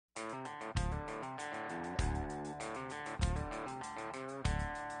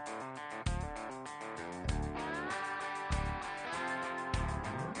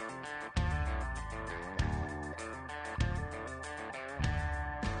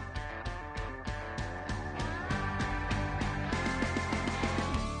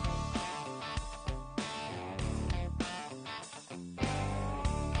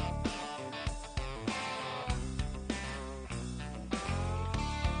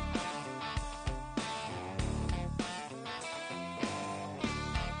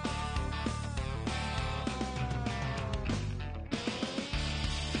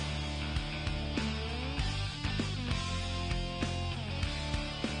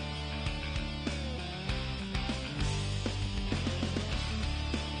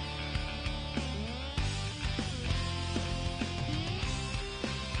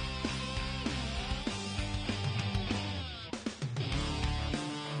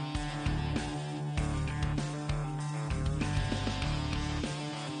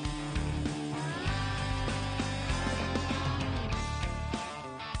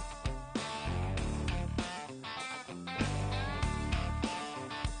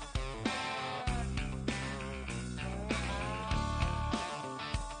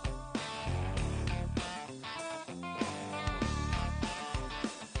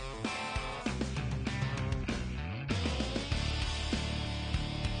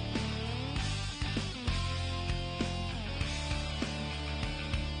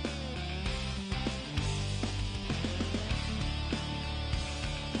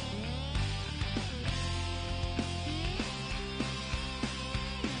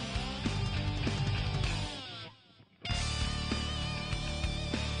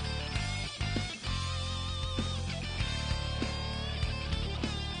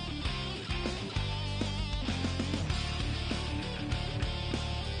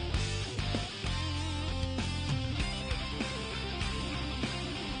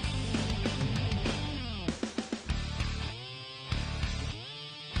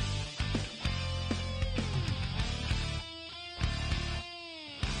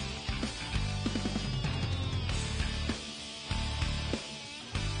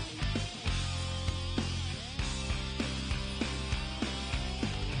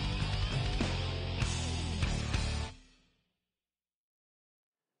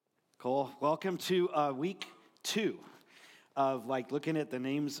Cool. Welcome to week 2 of looking at the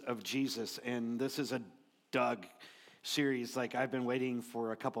names of Jesus. And this is a Doug series I've been waiting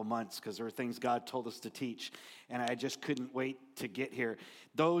for a couple months because there were things God told us to teach. And I just couldn't wait to get here.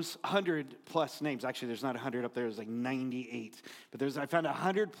 Those 100 plus names, actually there's not 100 up there, there's 98. But I found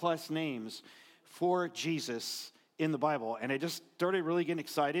 100 plus names for Jesus in the Bible. And I just started really getting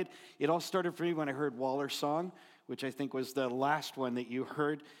excited. It all started for me when I heard Waller's song, which I think was the last one that you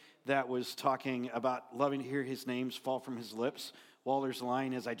heard, that was talking about loving to hear his names fall from his lips. Waller's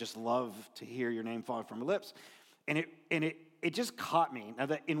line is, "I just love to hear your name fall from my lips." And it just caught me. Now,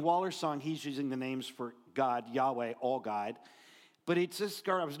 that in Waller's song, he's using the names for God, Yahweh, all God. But it just,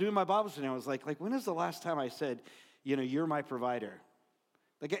 I was doing my Bible study, and I was like, when is the last time I said, you're my provider?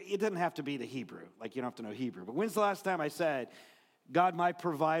 It doesn't have to be the Hebrew. You don't have to know Hebrew. But when's the last time I said, God, my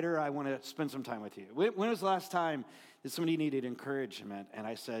provider, I want to spend some time with you? When was the last time that somebody needed encouragement and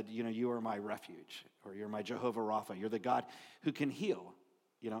I said, you are my refuge, or you're my Jehovah Rapha, you're the God who can heal,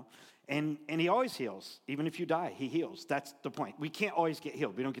 And he always heals. Even if you die, he heals. That's the point. We can't always get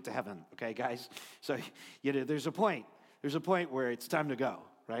healed. We don't get to heaven, okay, guys? So, there's a point. There's a point where it's time to go,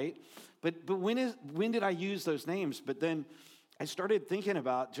 right? But when did I use those names? But then I started thinking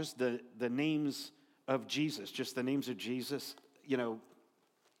about just the names of Jesus, just the names of Jesus,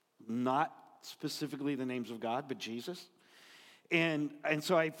 not specifically the names of God, but Jesus. And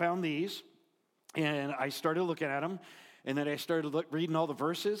so I found these, and I started looking at them, and then I started reading all the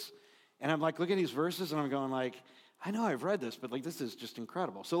verses, and I'm looking at these verses, and I'm going I know I've read this, but this is just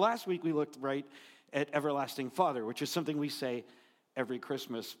incredible. So last week we looked right at Everlasting Father, which is something we say every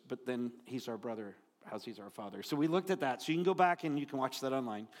Christmas, but then he's our brother, how's he's our father. So we looked at that. So you can go back and you can watch that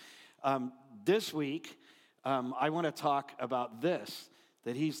online. This week, I want to talk about this,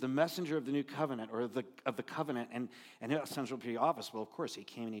 that he's the messenger of the new covenant, or of the covenant, and it sounds pretty obvious. Well, of course, he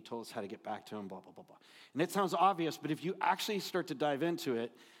came and he told us how to get back to him, blah, blah, blah, blah. And it sounds obvious, but if you actually start to dive into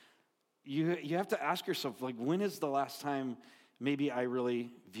it, you have to ask yourself, when is the last time maybe I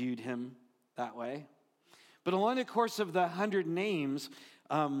really viewed him that way? But along the course of the 100 names,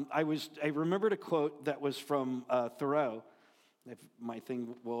 I remembered a quote that was from Thoreau. If my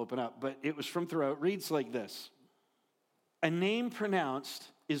thing will open up, but it was from Thoreau. It reads like this: "A name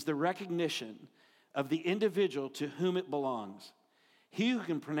pronounced is the recognition of the individual to whom it belongs. He who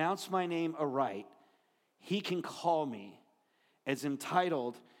can pronounce my name aright, he can call me as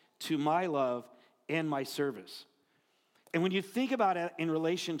entitled to my love and my service. And when you think about it in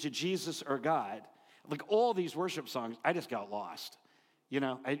relation to Jesus or God, like all these worship songs, I just got lost.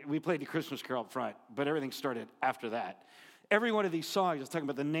 We played the Christmas Carol up front, but everything started after that. Every one of these songs is talking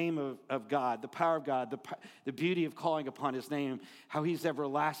about the name of God, the power of God, the beauty of calling upon his name, how he's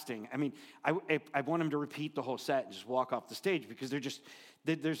everlasting. I mean, I want him to repeat the whole set and just walk off the stage because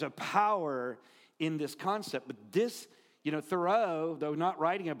there's a power in this concept. But this, Thoreau, though not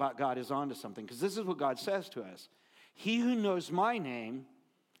writing about God, is onto something because this is what God says to us. He who knows my name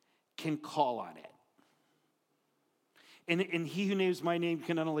can call on it. And he who knows my name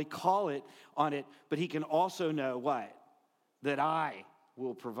can not only call it on it, but he can also know what? That I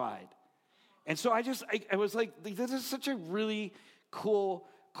will provide. And so I was like, this is such a really cool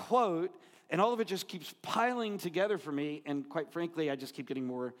quote, and all of it just keeps piling together for me, and quite frankly, I just keep getting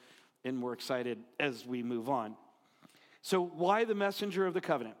more and more excited as we move on. So why the messenger of the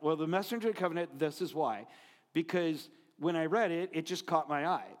covenant? Well, the messenger of the covenant, this is why. Because when I read it, it just caught my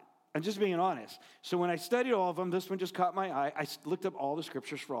eye. I'm just being honest. So when I studied all of them, this one just caught my eye. I looked up all the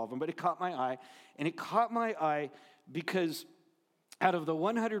scriptures for all of them, but it caught my eye. And it caught my eye because out of the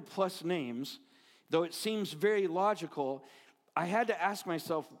 100 plus names, though it seems very logical, I had to ask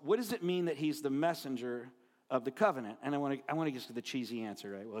myself, what does it mean that he's the messenger of the covenant? And I want to get to the cheesy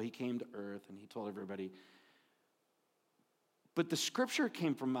answer, right? Well, he came to earth and he told everybody. But the scripture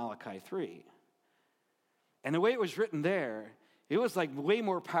came from Malachi 3. And the way it was written there, it was like way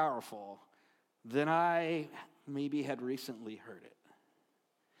more powerful than I maybe had recently heard it.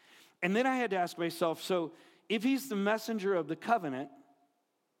 And then I had to ask myself, so if he's the messenger of the covenant,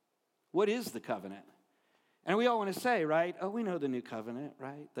 what is the covenant? And we all want to say, right? Oh, we know the new covenant,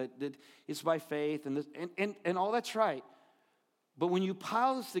 right? That it's by faith and all that's right. But when you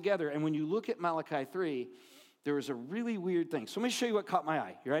pile this together and when you look at Malachi 3, there was a really weird thing. So let me show you what caught my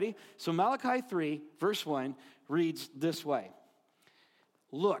eye. You ready? So Malachi 3, verse 1 reads this way.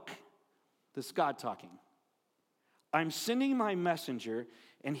 Look, this is God talking. I'm sending my messenger,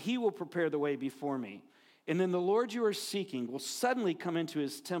 and he will prepare the way before me. And then the Lord you are seeking will suddenly come into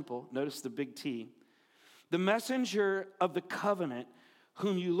his temple. Notice the big T. The messenger of the covenant,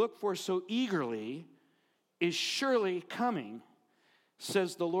 whom you look for so eagerly, is surely coming,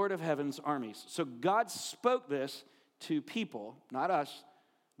 says the Lord of heaven's armies. So God spoke this to people, not us.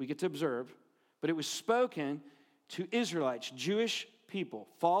 We get to observe. But it was spoken to Israelites, Jewish people,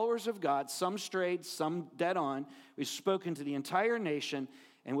 followers of God, some strayed, some dead on. We've spoken to the entire nation.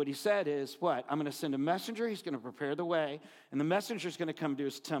 And what he said is, what? I'm going to send a messenger. He's going to prepare the way. And the messenger is going to come to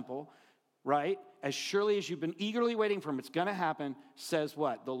his temple, right? As surely as you've been eagerly waiting for him, it's going to happen, says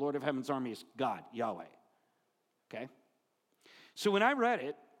what? The Lord of heaven's armies, God, Yahweh. Okay? So when I read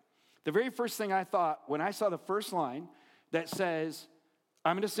it, the very first thing I thought, when I saw the first line that says,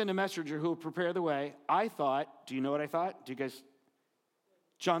 I'm going to send a messenger who will prepare the way, I thought, do you know what I thought? Do you guys?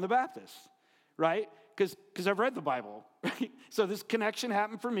 John the Baptist, right? Because I've read the Bible, right? So this connection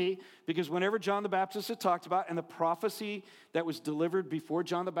happened for me because whenever John the Baptist had talked about and the prophecy that was delivered before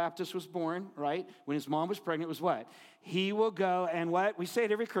John the Baptist was born, right? When his mom was pregnant was what? He will go and what? We say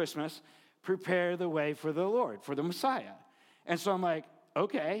it every Christmas, prepare the way for the Lord, for the Messiah. And so I'm like,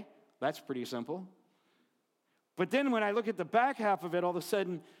 okay, that's pretty simple. But then when I look at the back half of it, all of a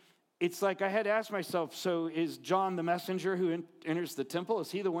sudden, it's like I had to ask myself, so is John the messenger who enters the temple,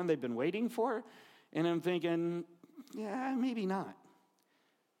 is he the one they've been waiting for? And I'm thinking, yeah, maybe not.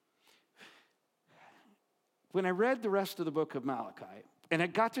 When I read the rest of the book of Malachi, and I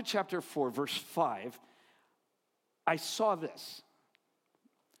got to chapter 4, verse 5, I saw this.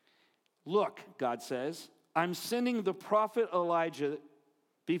 Look, God says, I'm sending the prophet Elijah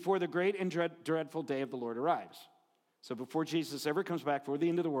before the great and dreadful day of the Lord arrives. So before Jesus ever comes back, before the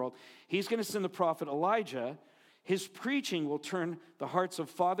end of the world, he's going to send the prophet Elijah. His preaching will turn the hearts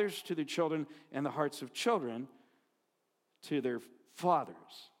of fathers to their children and the hearts of children to their fathers.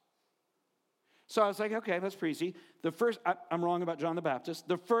 So I was like, okay, that's pretty easy. I'm wrong about John the Baptist.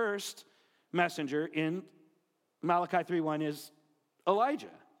 The first messenger in Malachi 3:1 is Elijah.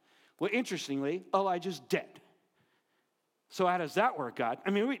 Well, interestingly, Elijah's dead. So how does that work, God?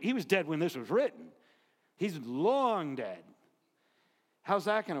 I mean, he was dead when this was written. He's long dead. How's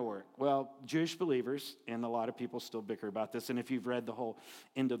that going to work? Well, Jewish believers, and a lot of people still bicker about this, and if you've read the whole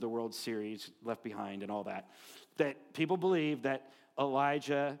End of the World series, Left Behind and all that, that people believe that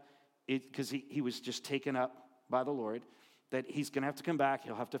Elijah, because he was just taken up by the Lord, that he's going to have to come back,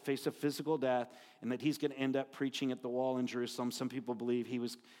 he'll have to face a physical death, and that he's going to end up preaching at the wall in Jerusalem. Some people believe he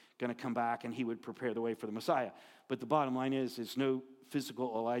was going to come back and he would prepare the way for the Messiah. But the bottom line is no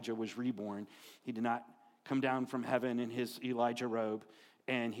physical Elijah was reborn. He did not come down from heaven in his Elijah robe,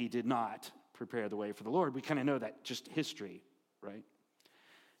 and he did not prepare the way for the Lord. We kind of know that, just history, right?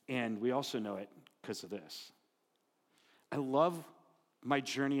 And we also know it because of this. I love my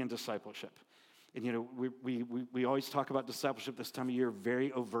journey in discipleship. And, you know, we always talk about discipleship this time of year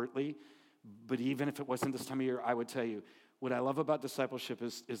very overtly, but even if it wasn't this time of year, I would tell you, what I love about discipleship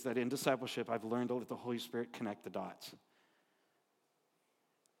is that in discipleship, I've learned to let the Holy Spirit connect the dots.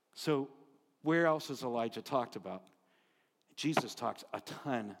 So where else is Elijah talked about? Jesus talks a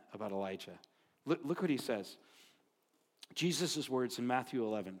ton about Elijah. Look what he says. Jesus' words in Matthew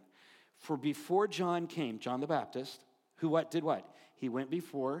 11. For before John came, John the Baptist, who did what? He went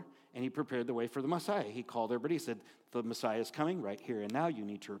before and he prepared the way for the Messiah. He called everybody. He said, the Messiah is coming right here and now. You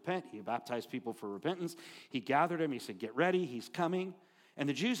need to repent. He baptized people for repentance. He gathered them. He said, get ready. He's coming. And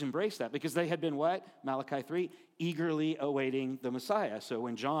the Jews embraced that because they had been what? Malachi 3, eagerly awaiting the Messiah. So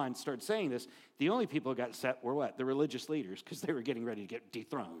when John started saying this, the only people who got set were what? The religious leaders, because they were getting ready to get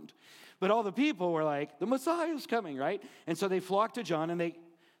dethroned. But all the people were like, the Messiah is coming, right? And so they flocked to John, and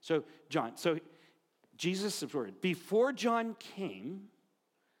so Jesus' word, before John came,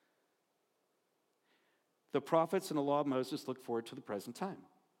 the prophets and the law of Moses looked forward to the present time.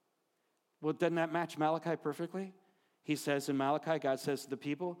 Well, doesn't that match Malachi perfectly? He says in Malachi, God says to the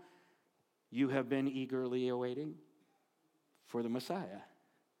people, you have been eagerly awaiting for the Messiah.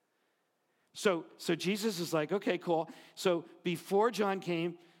 So Jesus is like, okay, cool. So before John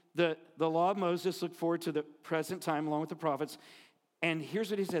came, the law of Moses looked forward to the present time along with the prophets. And here's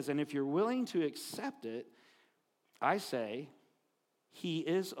what he says, and if you're willing to accept it, I say, he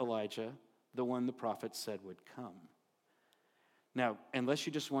is Elijah, the one the prophets said would come. Now, unless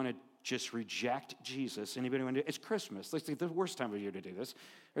you just want to just reject Jesus, anybody want to do it? It's Christmas. It's the worst time of year to do this.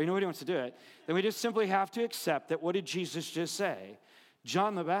 Or nobody wants to do it. Then we just simply have to accept that what did Jesus just say?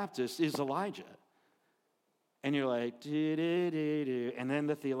 John the Baptist is Elijah. And you're like, and then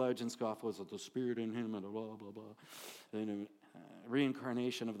the theologians scoff, was it the Spirit in him and blah, blah, blah. And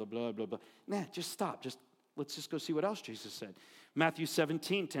reincarnation of the blah, blah, blah. Nah, just stop. Let's just go see what else Jesus said. Matthew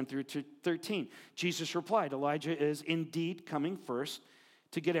 17, 10 through 13. Jesus replied, Elijah is indeed coming first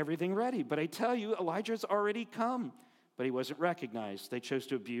to get everything ready. But I tell you, Elijah's already come, but he wasn't recognized. They chose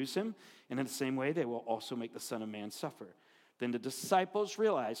to abuse him, and in the same way, they will also make the Son of Man suffer. Then the disciples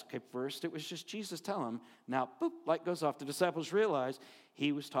realized, okay, first it was just Jesus telling them. Now, boop, light goes off. The disciples realized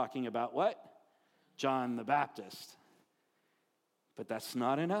he was talking about what? John the Baptist. But that's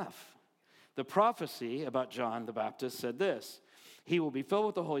not enough. The prophecy about John the Baptist said this, he will be filled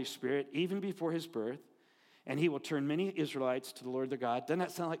with the Holy Spirit even before his birth, and he will turn many Israelites to the Lord their God. Doesn't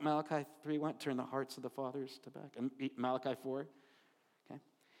that sound like Malachi 3:1? Turn the hearts of the fathers to back. And Malachi 4. Okay.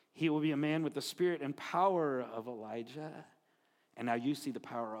 He will be a man with the spirit and power of Elijah. And now you see the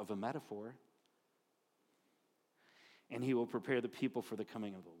power of a metaphor. And he will prepare the people for the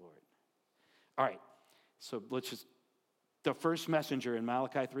coming of the Lord. All right. So the first messenger in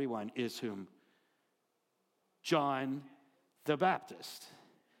Malachi 3:1 is whom? John the Baptist.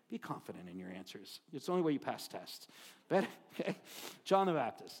 Be confident in your answers. It's the only way you pass tests. But, okay, John the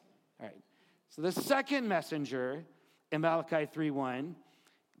Baptist. All right. So the second messenger in Malachi 3:1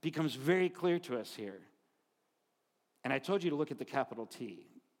 becomes very clear to us here. And I told you to look at the capital T.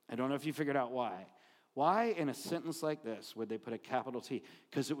 I don't know if you figured out why. Why in a sentence like this would they put a capital T?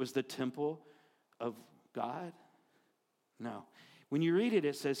 Because it was the temple of God? No. When you read it,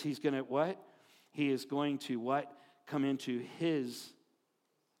 it says he's going to what? He is going to what? Come into his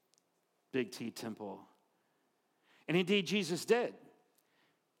big T temple. And indeed, Jesus did,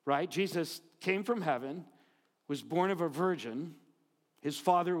 right? Jesus came from heaven, was born of a virgin. His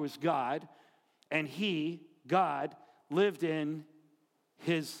father was God, and he, God, lived in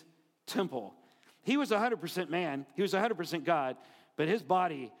his temple. He was 100% man. He was 100% God, but his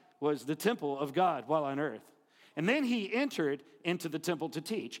body was the temple of God while on earth. And then he entered into the temple to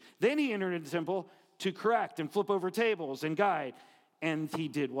teach. Then he entered into the temple to correct and flip over tables and guide. And he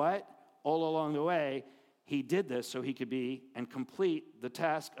did what? All along the way, he did this so he could be and complete the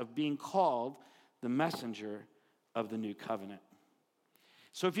task of being called the messenger of the new covenant.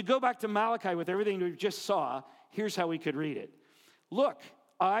 So if you go back to Malachi with everything we just saw, here's how we could read it. Look,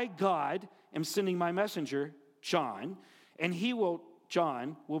 I, God, am sending my messenger, John, and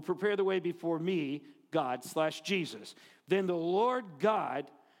John will prepare the way before me, God/Jesus. Then the Lord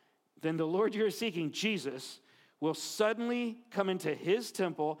you're seeking, Jesus, will suddenly come into his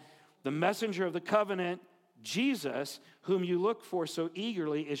temple. The messenger of the covenant, Jesus, whom you look for so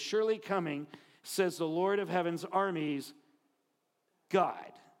eagerly, is surely coming, says the Lord of heaven's armies,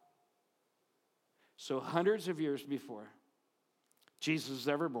 God. So hundreds of years before, Jesus was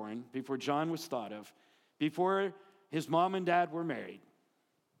ever born, before John was thought of, before his mom and dad were married,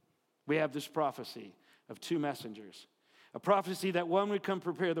 we have this prophecy of two messengers. A prophecy that one would come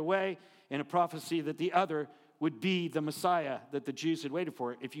prepare the way, and a prophecy that the other would be the Messiah that the Jews had waited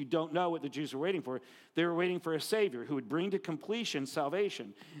for. If you don't know what the Jews were waiting for, they were waiting for a Savior who would bring to completion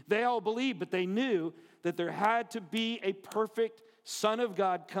salvation. They all believed, but they knew that there had to be a perfect Son of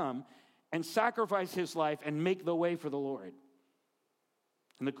God come and sacrifice his life and make the way for the Lord.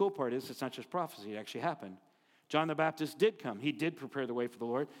 And the cool part is, it's not just prophecy, it actually happened. John the Baptist did come. He did prepare the way for the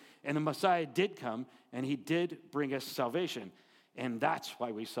Lord. And the Messiah did come, and he did bring us salvation. And that's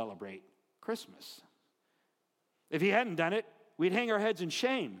why we celebrate Christmas. If he hadn't done it, we'd hang our heads in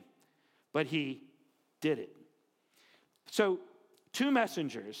shame. But he did it. So, two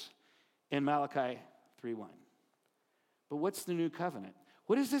messengers in Malachi 3:1. But what's the new covenant?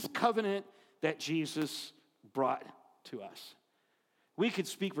 What is this covenant that Jesus brought to us? We could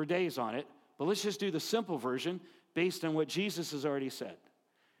speak for days on it, but let's just do the simple version based on what Jesus has already said.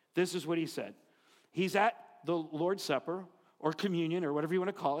 This is what he said. He's at the Lord's Supper, or communion, or whatever you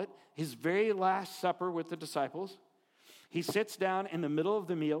want to call it, his very last supper with the disciples. He sits down in the middle of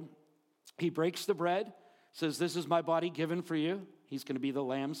the meal. He breaks the bread, says, "This is my body given for you." He's going to be the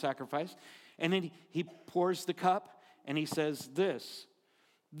lamb sacrifice. And then he pours the cup, and he says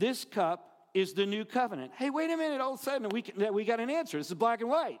this cup is the new covenant. Hey, wait a minute, all of a sudden we got an answer. This is black and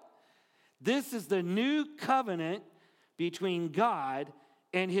white. This is the new covenant between God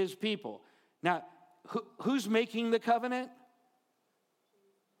and his people. Now, who's making the covenant?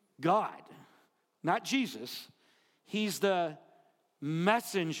 God, not Jesus. He's the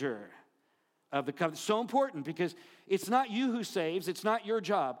messenger of the covenant. So important because it's not you who saves. It's not your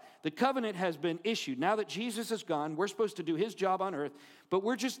job. The covenant has been issued. Now that Jesus is gone, we're supposed to do his job on earth, but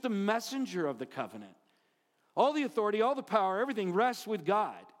we're just the messenger of the covenant. All the authority, all the power, everything rests with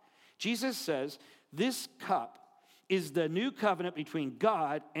God. Jesus says, this cup is the new covenant between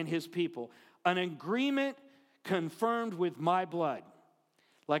God and his people, an agreement confirmed with my blood,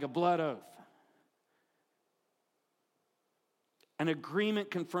 like a blood oath. An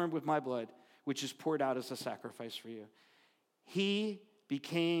agreement confirmed with my blood, which is poured out as a sacrifice for you. He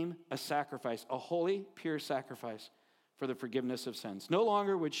became a sacrifice, a holy, pure sacrifice for the forgiveness of sins. No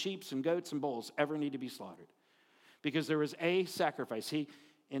longer would sheep and goats and bulls ever need to be slaughtered, because there was a sacrifice. He,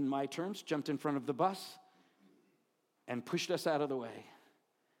 in my terms, jumped in front of the bus and pushed us out of the way.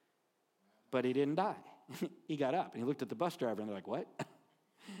 But he didn't die. He got up and he looked at the bus driver and they're like, "What?"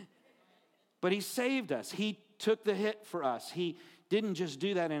 But he saved us. He took the hit for us. He didn't just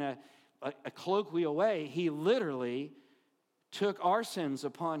do that in a colloquial way. He literally took our sins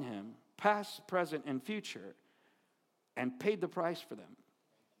upon him, past, present, and future, and paid the price for them.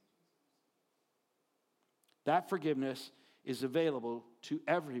 That forgiveness is available to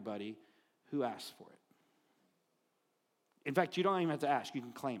everybody who asks for it. In fact, you don't even have to ask. You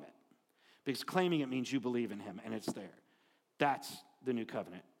can claim it. Because claiming it means you believe in him, and it's there. That's the new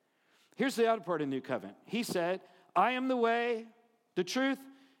covenant. Here's the other part of the new covenant. He said, "I am the way, the truth,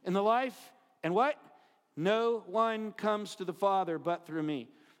 and the life." And what? "No one comes to the Father but through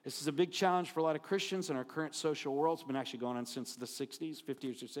me." This is a big challenge for a lot of Christians in our current social world. It's been actually going on since the 60s,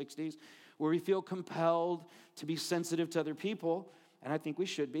 50s or 60s, where we feel compelled to be sensitive to other people. And I think we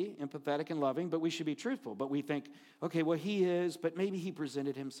should be empathetic and loving, but we should be truthful. But we think, okay, well, he is, but maybe he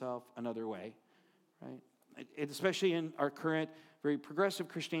presented himself another way, right? Especially in our current very progressive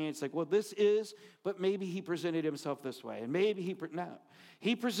Christianity, it's like, well, this is, but maybe he presented himself this way. And maybe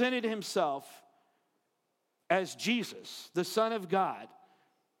he presented himself as Jesus, the Son of God,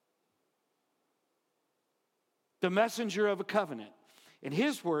 the messenger of a covenant. And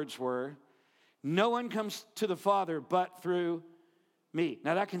his words were, "No one comes to the Father but through me."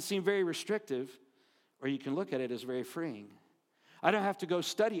 Now that can seem very restrictive, or you can look at it as very freeing. I don't have to go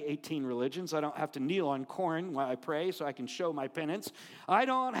study 18 religions. I don't have to kneel on corn while I pray so I can show my penance. I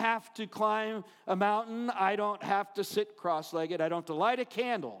don't have to climb a mountain. I don't have to sit cross-legged. I don't have to light a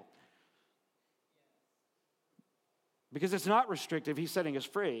candle. Because it's not restrictive. He's setting us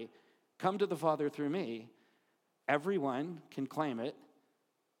free. Come to the Father through me. Everyone can claim it,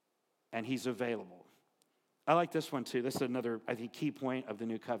 and he's available. I like this one too. This is another, I think, key point of the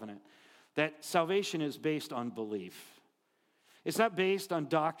new covenant. That salvation is based on belief. It's not based on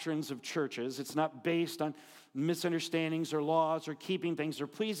doctrines of churches. It's not based on misunderstandings or laws or keeping things or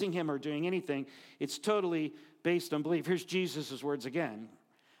pleasing him or doing anything. It's totally based on belief. Here's Jesus' words again.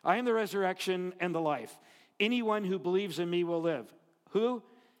 "I am the resurrection and the life. Anyone who believes in me will live." Who?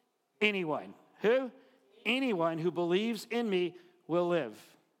 Anyone. Who? Anyone who believes in me will live,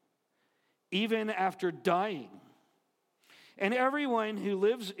 even after dying. And everyone who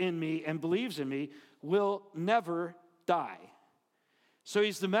lives in me and believes in me will never die. So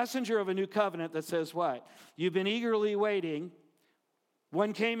he's the messenger of a new covenant that says what? You've been eagerly waiting.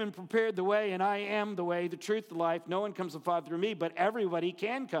 One came and prepared the way, and I am the way, the truth, the life. No one comes to the Father through me, but everybody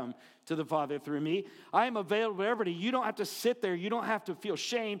can come to the Father through me. I am available to everybody. You don't have to sit there. You don't have to feel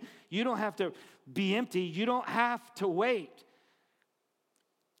shame. You don't have to be empty. You don't have to wait.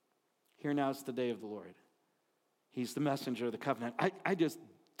 Here now is the day of the Lord. He's the messenger of the covenant.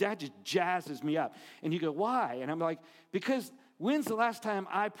 That just jazzes me up. And you go, why? And I'm like, because when's the last time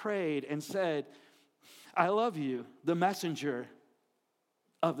I prayed and said, I love you, the messenger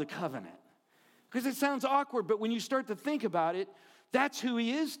of the covenant? Because it sounds awkward, but when you start to think about it, that's who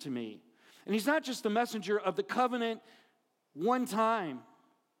he is to me. And he's not just the messenger of the covenant one time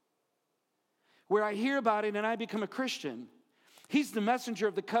where I hear about it and I become a Christian. He's the messenger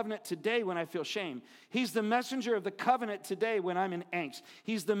of the covenant today when I feel shame. He's the messenger of the covenant today when I'm in angst.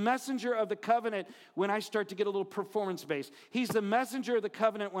 He's the messenger of the covenant when I start to get a little performance-based. He's the messenger of the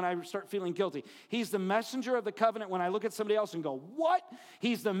covenant when I start feeling guilty. He's the messenger of the covenant when I look at somebody else and go, what?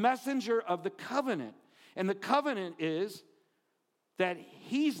 He's the messenger of the covenant. And the covenant is that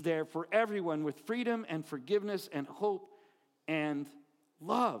he's there for everyone with freedom and forgiveness and hope and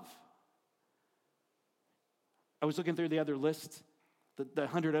love. I was looking through the other list, the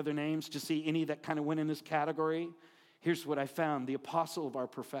 100 other names, to see any that kind of went in this category. Here's what I found: the apostle of our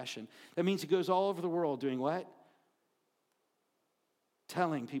profession. That means he goes all over the world doing what?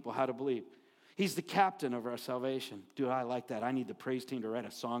 Telling people how to believe. He's the captain of our salvation. Dude, I like that. I need the praise team to write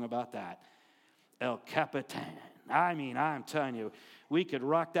a song about that. El Capitan. I mean, I'm telling you, we could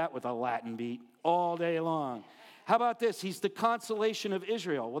rock that with a Latin beat all day long. How about this? He's the consolation of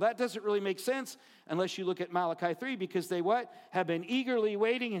Israel. Well, that doesn't really make sense unless you look at Malachi 3, because they what? Have been eagerly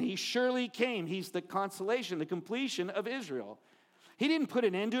waiting, and he surely came. He's the consolation, the completion of Israel. He didn't put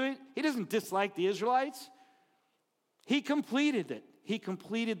an end to it. He doesn't dislike the Israelites. He completed it. He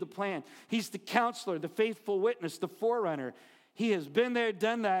completed the plan. He's the counselor, the faithful witness, the forerunner. He has been there,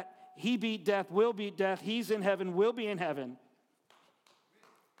 done that. He beat death, will beat death. He's in heaven, will be in heaven.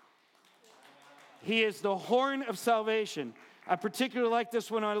 He is the horn of salvation. I particularly like this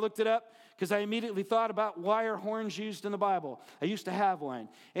one when I looked it up because I immediately thought about why are horns used in the Bible. I used to have one,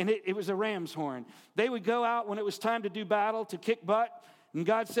 and it was a ram's horn. They would go out when it was time to do battle, to kick butt, and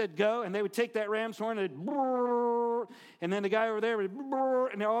God said go, and they would take that ram's horn, and then the guy over there would,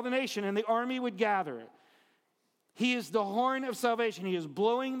 and all the nation and the army would gather. He is the horn of salvation. He is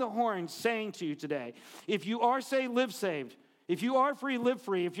blowing the horn, saying to you today, if you are saved, live saved. If you are free, live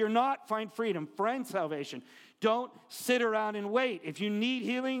free. If you're not, find freedom, find salvation. Don't sit around and wait. If you need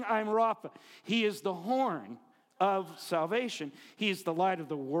healing, I'm Rapha. He is the horn of salvation. He is the light of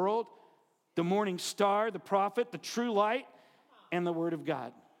the world, the morning star, the prophet, the true light, and the word of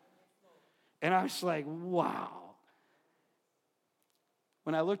God. And I was like, wow.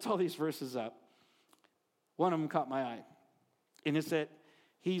 When I looked all these verses up, one of them caught my eye. And it said,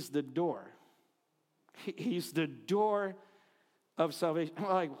 he's the door. He's the door of salvation. I'm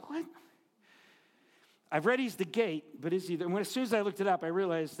like, what? I've read he's the gate, but is he there? As soon as I looked it up, I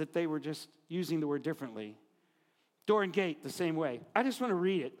realized that they were just using the word differently. Door and gate, the same way. I just want to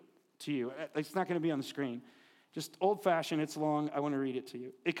read it to you. It's not going to be on the screen. Just old-fashioned, it's long. I want to read it to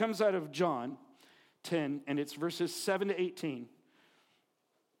you. It comes out of John 10, and it's verses 7 to 18.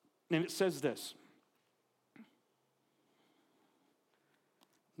 And it says this.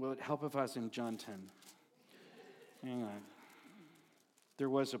 Will it help if I was in John 10? Hang on. There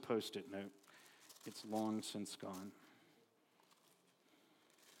was a Post-it note. It's long since gone.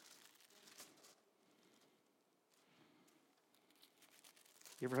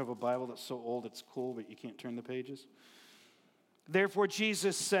 You ever have a Bible that's so old it's cool, but you can't turn the pages? Therefore,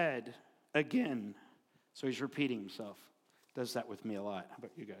 Jesus said again, so he's repeating himself. Does that with me a lot. How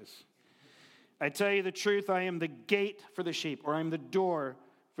about you guys? I tell you the truth, I am the gate for the sheep, or I'm the door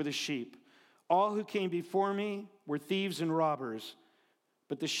for the sheep. All who came before me were thieves and robbers,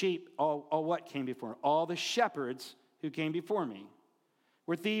 but the sheep, all what came before? All the shepherds who came before me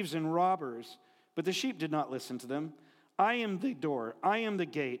were thieves and robbers, but the sheep did not listen to them. I am the door, I am the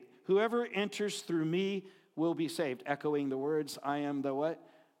gate. Whoever enters through me will be saved. Echoing the words, I am the what?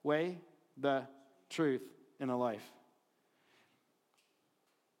 Way, the truth, and the life.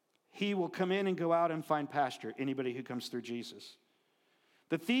 He will come in and go out and find pasture, anybody who comes through Jesus.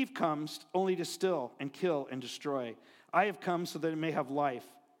 The thief comes only to steal and kill and destroy. I have come so that it may have life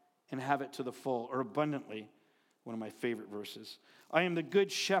and have it to the full, or abundantly. One of my favorite verses. I am the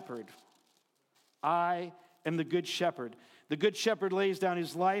good shepherd. I am the good shepherd. The good shepherd lays down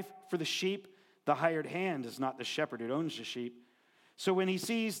his life for the sheep. The hired hand is not the shepherd who owns the sheep. So when he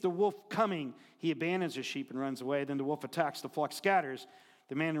sees the wolf coming, he abandons the sheep and runs away. Then the wolf attacks, the flock scatters.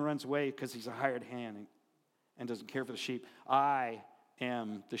 The man who runs away because he's a hired hand and doesn't care for the sheep. I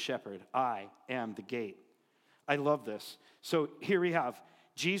am the shepherd. I am the gate. I love this. So here we have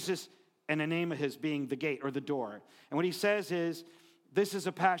Jesus and the name of his being the gate or the door. And what he says is, this is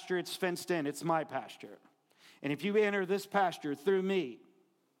a pasture, it's fenced in, it's my pasture. And if you enter this pasture through me,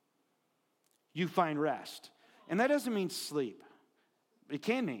 you find rest. And that doesn't mean sleep. It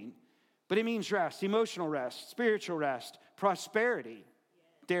can mean, but it means rest, emotional rest, spiritual rest, prosperity,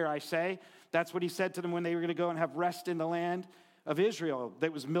 dare I say. That's what he said to them when they were going to go and have rest in the land of Israel.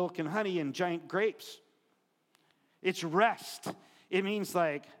 That was milk and honey and giant grapes. It's rest. It means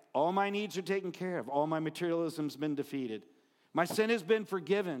like all my needs are taken care of. All my materialism's been defeated. My sin has been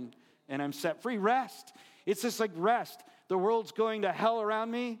forgiven and I'm set free. Rest. It's just like rest. The world's going to hell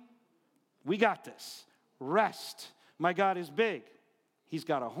around me. We got this. Rest. My God is big. He's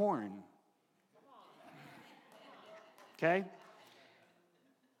got a horn. Okay?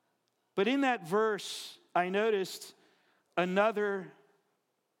 But in that verse, I noticed another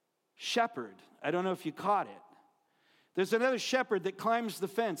shepherd. I don't know if you caught it. There's another shepherd that climbs the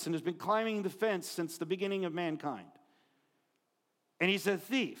fence and has been climbing the fence since the beginning of mankind. And he's a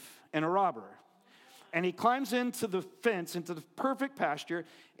thief and a robber. And he climbs into the fence, into the perfect pasture,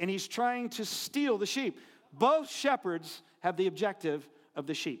 and he's trying to steal the sheep. Both shepherds have the objective of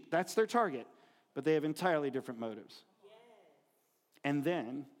the sheep. That's their target, but they have entirely different motives. And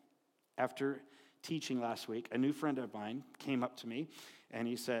then, after teaching last week, a new friend of mine came up to me, and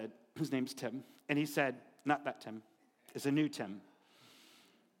he said, his name's Tim, and he said, not that Tim, it's a new Tim.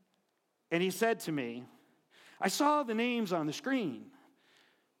 And he said to me, I saw the names on the screen,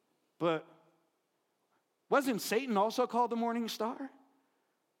 but wasn't Satan also called the morning star?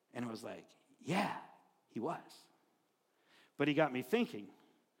 And I was like, yeah, he was. But he got me thinking,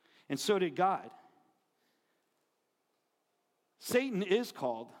 and so did God. Satan is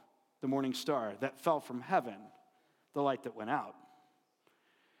called the morning star that fell from heaven, the light that went out.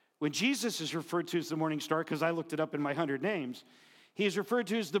 When Jesus is referred to as the morning star, because I looked it up in my 100 names, he is referred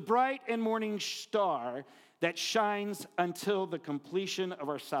to as the bright and morning star that shines until the completion of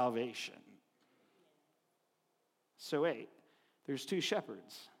our salvation. So wait, there's two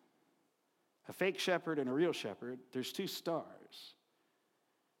shepherds, a fake shepherd and a real shepherd. There's two stars,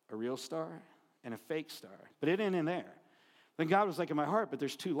 a real star and a fake star. But it ain't in there. Then God was like, in my heart, but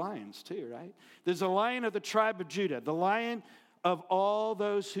there's two lions too, right? There's a lion of the tribe of Judah, the lion of all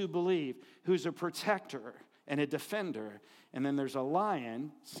those who believe, who's a protector and a defender. And then there's a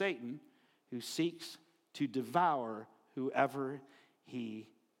lion, Satan, who seeks to devour whoever he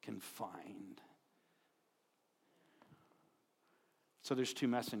can find. So there's two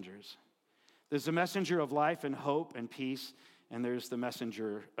messengers. There's the messenger of life and hope and peace, and there's the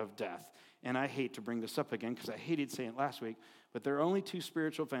messenger of death. And I hate to bring this up again because I hated saying it last week, but there are only two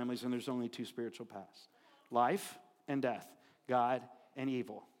spiritual families and there's only two spiritual paths. Life and death. God and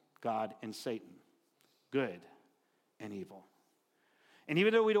evil. God and Satan. Good and evil. And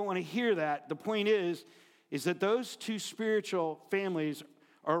even though we don't want to hear that, the point is that those two spiritual families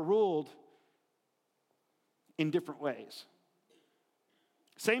are ruled in different ways.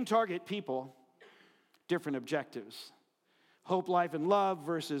 Same target people, different objectives. Hope, life, and love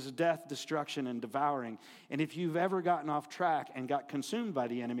versus death, destruction, and devouring. And if you've ever gotten off track and got consumed by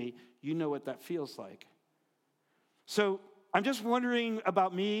the enemy, you know what that feels like. So I'm just wondering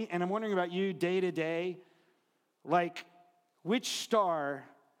about me, and I'm wondering about you day to day. Like, which star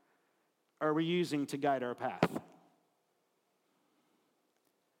are we using to guide our path?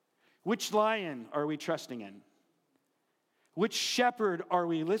 Which lion are we trusting in? Which shepherd are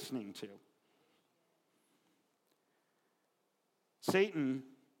we listening to? Satan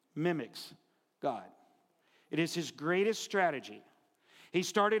mimics God. It is his greatest strategy. He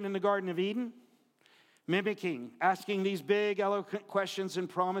started in the Garden of Eden, mimicking, asking these big, eloquent questions and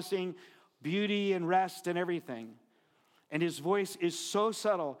promising beauty and rest and everything. And his voice is so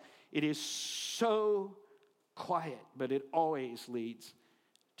subtle, it is so quiet, but it always leads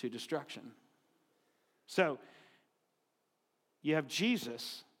to destruction. So, you have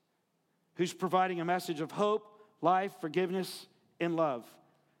Jesus, who's providing a message of hope, life, forgiveness, and love.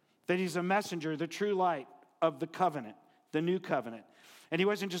 That he's a messenger, the true light of the covenant, the new covenant. And he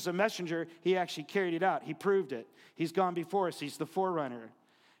wasn't just a messenger, he actually carried it out. He proved it. He's gone before us. He's the forerunner.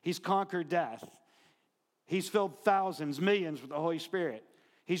 He's conquered death. He's filled thousands, millions with the Holy Spirit.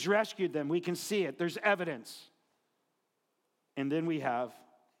 He's rescued them. We can see it. There's evidence. And then we have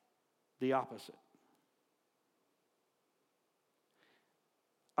the opposite.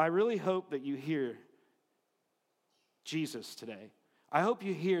 I really hope that you hear Jesus today. I hope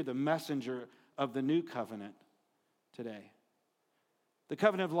you hear the messenger of the new covenant today. The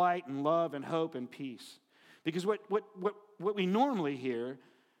covenant of light and love and hope and peace. Because what we normally hear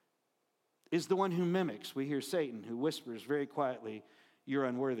is the one who mimics. We hear Satan, who whispers very quietly, "You're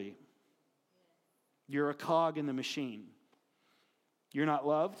unworthy. You're a cog in the machine. You're not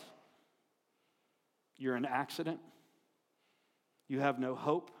loved. You're an accident. You have no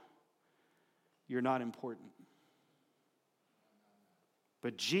hope. You're not important."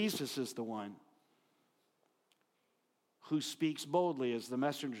 But Jesus is the one who speaks boldly as the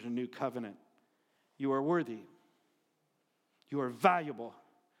messenger of the new covenant. You are worthy. You are valuable.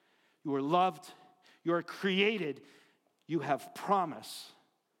 You are loved. You are created. You have promise.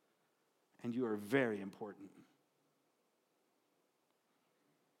 And you are very important.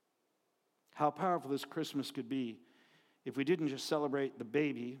 How powerful this Christmas could be if we didn't just celebrate the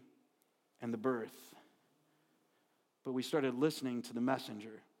baby and the birth, but we started listening to the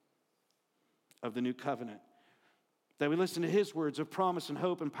messenger of the new covenant. That we listened to his words of promise and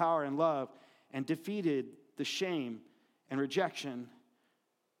hope and power and love and defeated the shame and rejection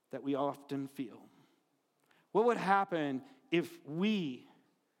that we often feel. What would happen if we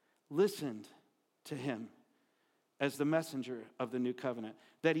listened to him as the messenger of the new covenant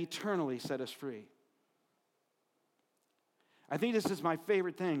that eternally set us free? I think this is my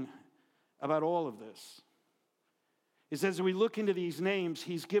favorite thing about all of this. Is as we look into these names,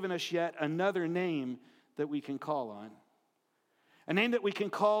 he's given us yet another name that we can call on. A name that we can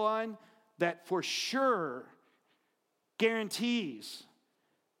call on that for sure guarantees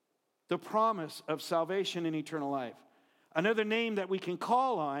the promise of salvation and eternal life. Another name that we can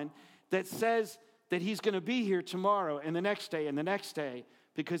call on that says that he's going to be here tomorrow and the next day and the next day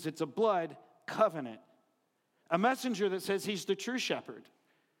because it's a blood covenant. A messenger that says he's the true shepherd,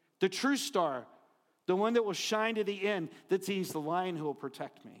 the true star, the one that will shine to the end, that he's the lion who will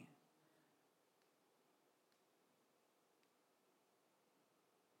protect me.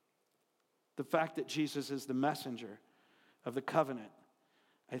 The fact that Jesus is the messenger of the covenant,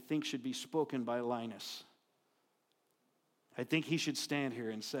 I think should be spoken by Linus. I think he should stand here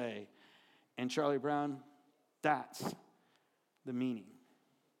and say, and Charlie Brown, that's the meaning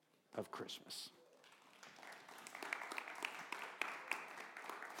of Christmas.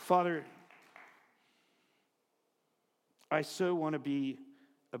 Father, I so want to be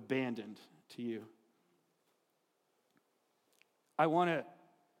abandoned to you. I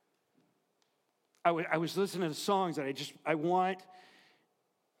was listening to the songs that I want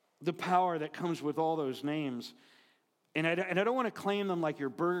the power that comes with all those names. And I don't want to claim them like you're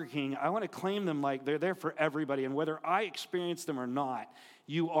Burger King. I want to claim them like they're there for everybody. And whether I experience them or not,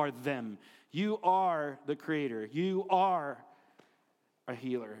 you are them. You are the creator. You are a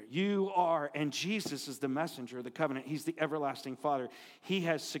healer. You are, and Jesus is the messenger of the covenant. He's the everlasting Father. He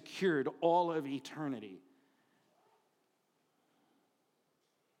has secured all of eternity.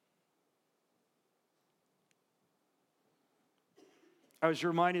 I was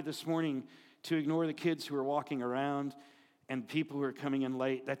reminded this morning to ignore the kids who are walking around and people who are coming in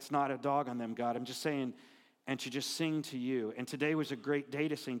late. That's not a dog on them, God. I'm just saying, and to just sing to you. And today was a great day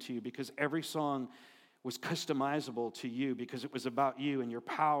to sing to you because every song was customizable to you because it was about you and your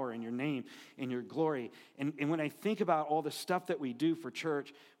power and your name and your glory. And when I think about all the stuff that we do for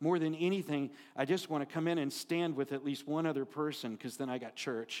church, more than anything, I just want to come in and stand with at least one other person because then I got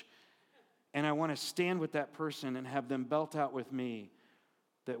church. And I want to stand with that person and have them belt out with me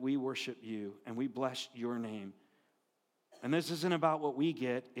that we worship you and we bless your name. And this isn't about what we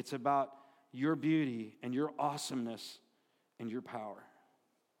get. It's about your beauty and your awesomeness and your power.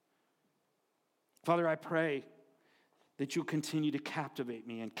 Father, I pray that you'll continue to captivate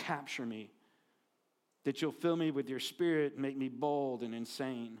me and capture me, that you'll fill me with your spirit and make me bold and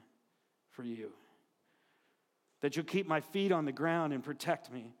insane for you, that you'll keep my feet on the ground and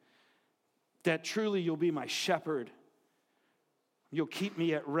protect me, that truly you'll be my shepherd. You'll keep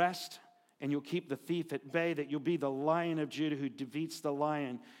me at rest and you'll keep the thief at bay, that you'll be the Lion of Judah who defeats the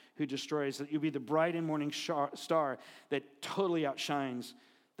lion who destroys, that you'll be the bright and morning star that totally outshines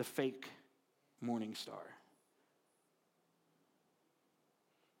the fake morning star.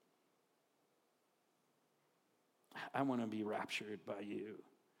 I want to be raptured by you,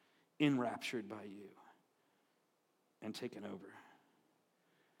 enraptured by you, and taken over.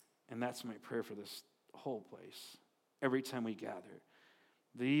 And that's my prayer for this whole place. Every time we gather,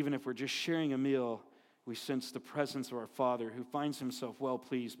 that even if we're just sharing a meal, we sense the presence of our Father who finds himself well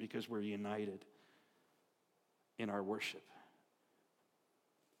pleased because we're united in our worship.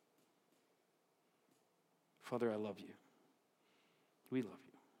 Father, I love you. We love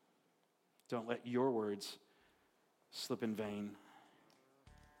you. Don't let your words slip in vain.